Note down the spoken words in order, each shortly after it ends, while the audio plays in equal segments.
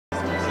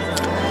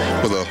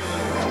with a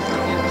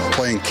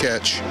playing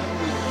catch,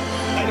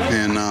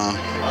 and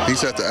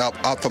he's at the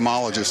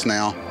ophthalmologist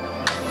now,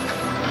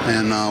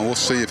 and we'll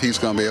see if he's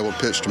going to be able to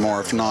pitch tomorrow.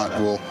 If not,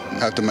 we'll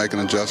have to make an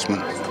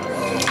adjustment.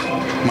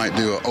 Might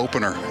do an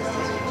opener.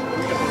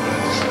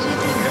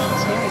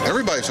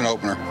 Everybody's an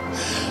opener.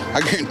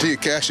 I guarantee you,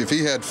 Cash, if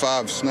he had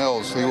 5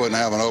 Snells, he wouldn't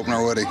have an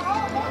opener, would he?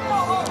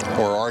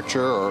 Or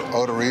Archer, or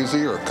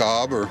Odorizzi, or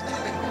Cobb, or...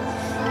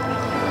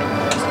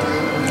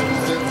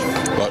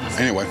 But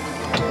anyway.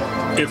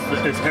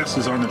 If Hess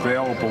is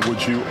unavailable,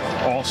 would you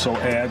also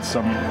add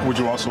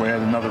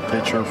another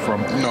pitcher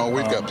from? No,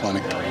 we've got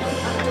plenty.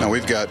 Now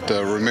we've got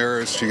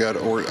Ramirez. I'm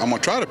gonna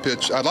try to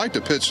pitch. I'd like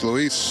to pitch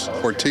Luis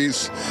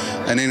Ortiz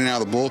an inning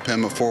out of the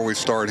bullpen before we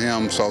start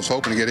him. So I was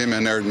hoping to get him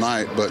in there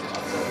tonight, but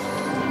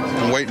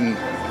I'm waiting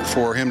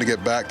for him to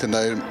get back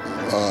today,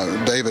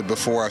 David,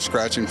 before I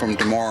scratch him from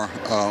tomorrow.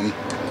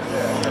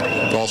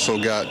 We've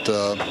also got.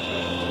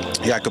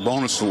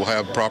 Yacobonis will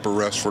have proper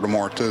rest for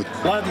tomorrow, too.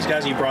 A lot of these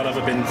guys you brought up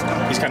have been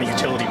these kind of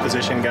utility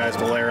position guys,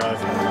 Valera,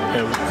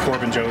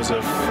 Corbin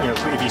Joseph,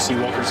 if you see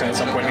Wilkerson at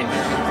some point. I mean,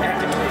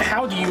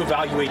 how do you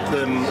evaluate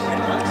them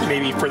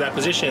maybe for that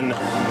position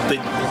that,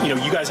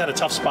 you guys had a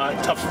tough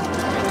spot,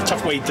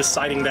 tough way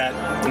deciding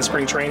that in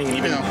spring training and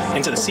even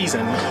into the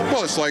season?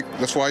 Well, it's like,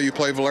 that's why you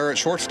play Valera at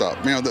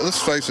shortstop.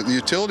 Let's face it, the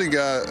utility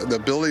guy,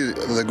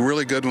 the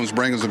really good ones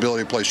bring his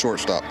ability to play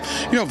shortstop.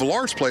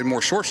 Villar's played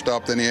more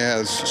shortstop than he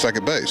has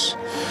second base.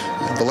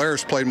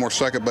 Valera's played more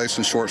second base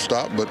than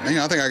shortstop, but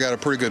I think I got a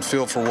pretty good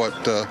feel for what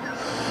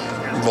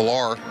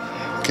Villar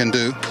can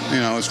do,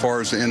 as far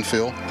as the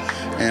infield.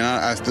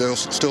 And there's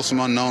still some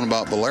unknown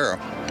about Valera.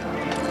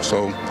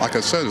 So, like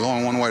I said, there's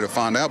only one way to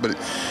find out. But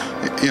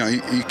I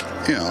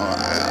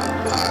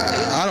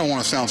don't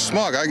want to sound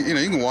smug. You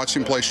can watch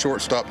him play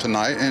shortstop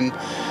tonight, and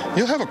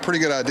you'll have a pretty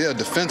good idea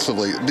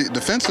defensively.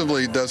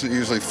 Defensively doesn't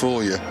usually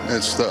fool you.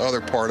 It's the other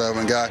part of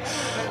it. A guy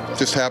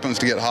just happens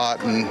to get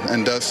hot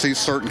and does see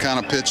certain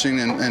kind of pitching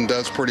and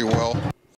does pretty well.